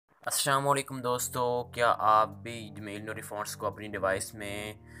अस्सलाम वालेकुम दोस्तों, क्या आप भी जमील नूरी फ़ॉन्ट्स को अपनी डिवाइस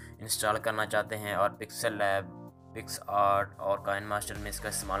में इंस्टॉल करना चाहते हैं और पिक्सल लैब, पिक्स आर्ट और काइन मास्टर में इसका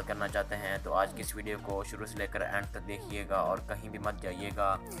इस्तेमाल करना चाहते हैं? तो आज की इस वीडियो को शुरू से लेकर एंड तक देखिएगा और कहीं भी मत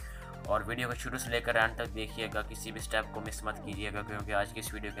जाइएगा। और वीडियो को शुरू से लेकर एंड तक देखिएगा, किसी भी स्टेप को मिस मत कीजिएगा, क्योंकि आज की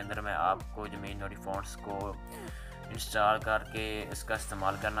इस वीडियो के अंदर मैं आपको जमील नूरी फ़ॉन्ट्स को इंस्टॉल करके इसका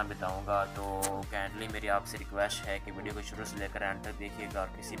इस्तेमाल करना बताऊंगा। तो काइंडली मेरी आपसे रिक्वेस्ट है कि वीडियो को शुरू से लेकर एंड तक देखिएगा और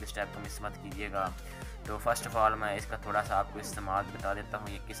किसी भी स्टेप को मिस मत कीजिएगा। तो फर्स्ट ऑफ़ ऑल मैं इसका थोड़ा सा आपको इस्तेमाल बता देता हूँ,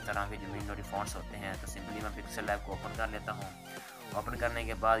 ये किस तरह के जमील नूरी फ़ॉन्ट्स होते हैं। तो सिंपली मैं पिक्सल लैब को ओपन कर लेता हूँ। ओपन करने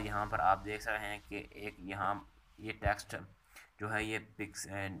के बाद यहाँ पर आप देख रहे हैं कि एक यहाँ ये टेक्स्ट जो है ये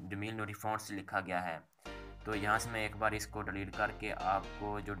जमील नूरी फ़ॉन्ट्स से लिखा गया है। तो यहाँ से मैं एक बार इसको डिलीट करके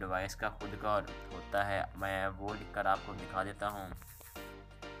आपको जो डिवाइस का खुद का होता है मैं वो लिख कर आपको दिखा देता हूँ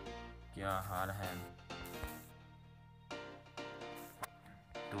क्या हाल है।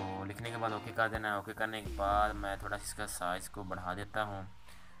 तो लिखने के बाद ओके कर देना है। ओके करने के बाद मैं थोड़ा सा इसका साइज़ को बढ़ा देता हूँ।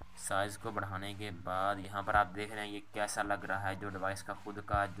 साइज़ को बढ़ाने के बाद यहाँ पर आप देख रहे हैं ये कैसा लग रहा है, जो डिवाइस का खुद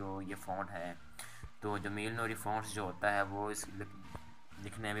का जो ये फ़ॉन्ट है। तो जमील नूरी फ़ॉन्ट्स जो होता है वो इस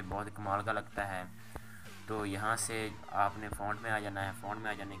लिखने में बहुत कमाल का लगता है। तो यहाँ से आपने फ़ॉन्ट में आ जाना है। फ़ॉन्ट में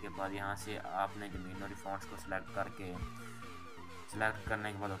आ जाने के बाद यहाँ से आपने जमील नूरी फ़ॉन्ट्स को सिलेक्ट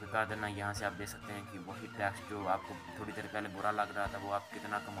करने के बाद ओके कर देना। यहाँ से आप देख सकते हैं कि वही टेक्स्ट जो आपको थोड़ी देर पहले बुरा लग रहा था वो आप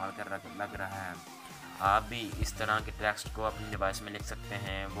कितना कमाल कर लग रहा है। आप भी इस तरह के टेक्स्ट को अपनी डिवाइस में लिख सकते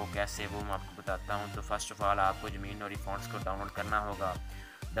हैं। वो कैसे, वो मैं आपको बताता हूँ। तो फर्स्ट ऑफ़ ऑल आपको जमील नूरी फ़ॉन्ट्स को डाउनलोड करना होगा।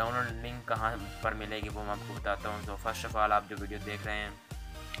 डाउनलोड लिंक कहाँ पर मिलेगी वो मैं आपको बताता हूँ। तो फर्स्ट ऑफ़ ऑल आप जो वीडियो देख रहे हैं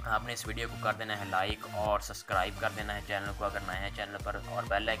आपने इस वीडियो को कर देना है लाइक और सब्सक्राइब कर देना है चैनल को अगर नए हैं चैनल पर, और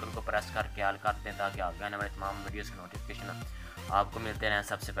बेल आइकन को प्रेस करके ऑल कर दें ताकि आगे आने वाले तमाम वीडियोस के नोटिफिकेशन आपको मिलते रहें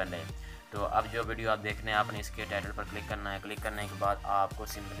सबसे पहले। तो अब जो वीडियो आप देख रहे हैं आपने इसके टाइटल पर क्लिक करना है। क्लिक करने के बाद आपको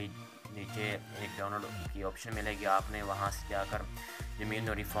सिंपली नीचे एक डाउनलोड की ऑप्शन मिलेगी। आपने वहाँ से जाकर जमील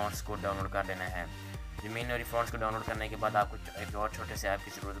नूरी फ़ॉन्ट्स को डाउनलोड कर लेना है। जमील नूरी फ़ॉन्ट्स को डाउनलोड करने के बाद आपको एक और छोटे से ऐप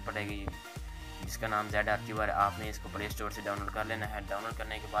की ज़रूरत पड़ेगी जिसका नाम Zarchive है। आपने इसको प्ले स्टोर से डाउनलोड कर लेना है। डाउनलोड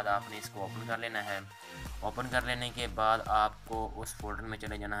करने के बाद आपने इसको ओपन कर लेना है। ओपन कर लेने के बाद आपको उस फोल्डर में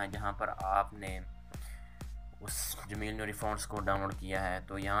चले जाना है जहां पर आपने उस जमील नूरी फ़ॉन्ट्स को डाउनलोड किया है।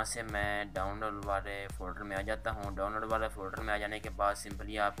 तो यहाँ से मैं डाउनलोड वाले फ़ोल्डर में आ जाता हूँ। डाउनलोड वाले फ़ोल्डर में आ जाने के बाद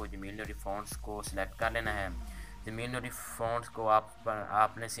सिंपली आपको जमील नूरी फ़ॉन्ट्स को सिलेक्ट कर लेना है। जमील नूरी फ़ॉन्ट्स को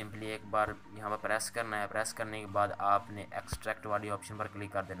आपने सिंपली एक बार यहाँ पर प्रेस करना है। प्रेस करने के बाद आपने एक्सट्रैक्ट वाली ऑप्शन पर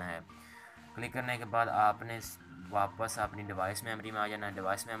क्लिक कर देना है। क्लिक करने के बाद आपने वापस अपनी डिवाइस मेमोरी में आ जाना है।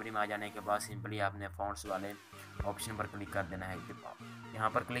 डिवाइस मेमोरी में आ जाने के बाद सिंपली आपने फ़ॉन्ट्स वाले ऑप्शन पर क्लिक कर देना है। यहाँ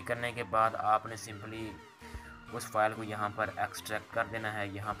पर क्लिक करने के बाद आपने सिंपली उस फाइल को यहाँ पर एक्सट्रैक्ट कर देना है।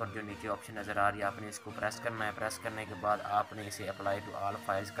 यहाँ पर जो नीचे ऑप्शन नज़र आ रही है आपने इसको प्रेस करना है। प्रेस करने के बाद आपने इसे अप्लाई टू ऑल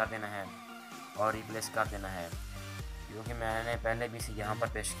फाइल्स कर देना है और रिप्लेस कर देना है, क्योंकि मैंने पहले भी इसे यहाँ पर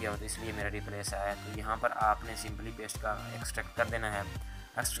पेस्ट किया होता इसलिए मेरा रिप्लेस आया। तो यहाँ पर आपने सिंपली पेस्ट का एक्सट्रैक्ट कर देना है।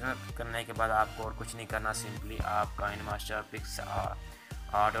 एक्सट्रैक्ट करने के बाद आपको और कुछ नहीं करना, सिंपली आप काइन मास्टर, पिक्स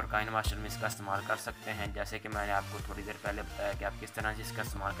आर्ट और काइन मास्टर में इसका इस्तेमाल कर सकते हैं। जैसे कि मैंने आपको थोड़ी देर पहले बताया कि आप किस तरह से इसका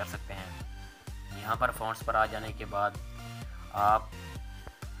इस्तेमाल कर सकते हैं। यहाँ पर फ़ॉन्ट्स पर आ जाने के बाद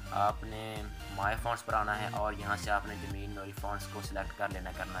आपने माय फ़ॉन्ट्स पर आना है और यहाँ से आपने जमील नूरी फ़ॉन्ट्स को सिलेक्ट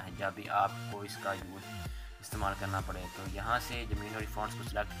करना है जब भी आपको इसका यूज़ इस्तेमाल करना पड़े। तो यहाँ से जमील नूरी फ़ॉन्ट्स को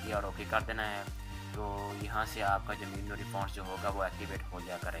सिलेक्ट किया और ओके कर देना है। तो यहाँ से आपका जमील नूरी फ़ॉन्ट्स जो होगा वो एक्टिवेट हो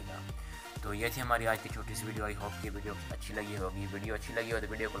जाया करेगा। तो ये थी हमारी आज की छोटी सी वीडियो। आई होप कि वीडियो अच्छी लगी होगी। वीडियो अच्छी लगी हो तो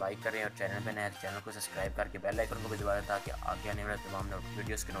वीडियो को लाइक करें और चैनल पर नए तो चैनल को सब्सक्राइब करके बेल आइकन को भी दबा दें ताकि आगे आने वाले तमाम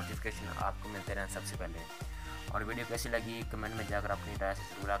वीडियोज़ के नोटिफिकेशन आपको मिलते रहें सबसे पहले। और वीडियो कैसी लगी कमेंट में जाकर अपनी राय से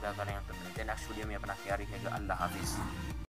ज़रूर आगाह करें। तो मिलते हैं नेक्स्ट वीडियो में। अपना ख्याल रखिएगा। अल्लाह हाफिज़।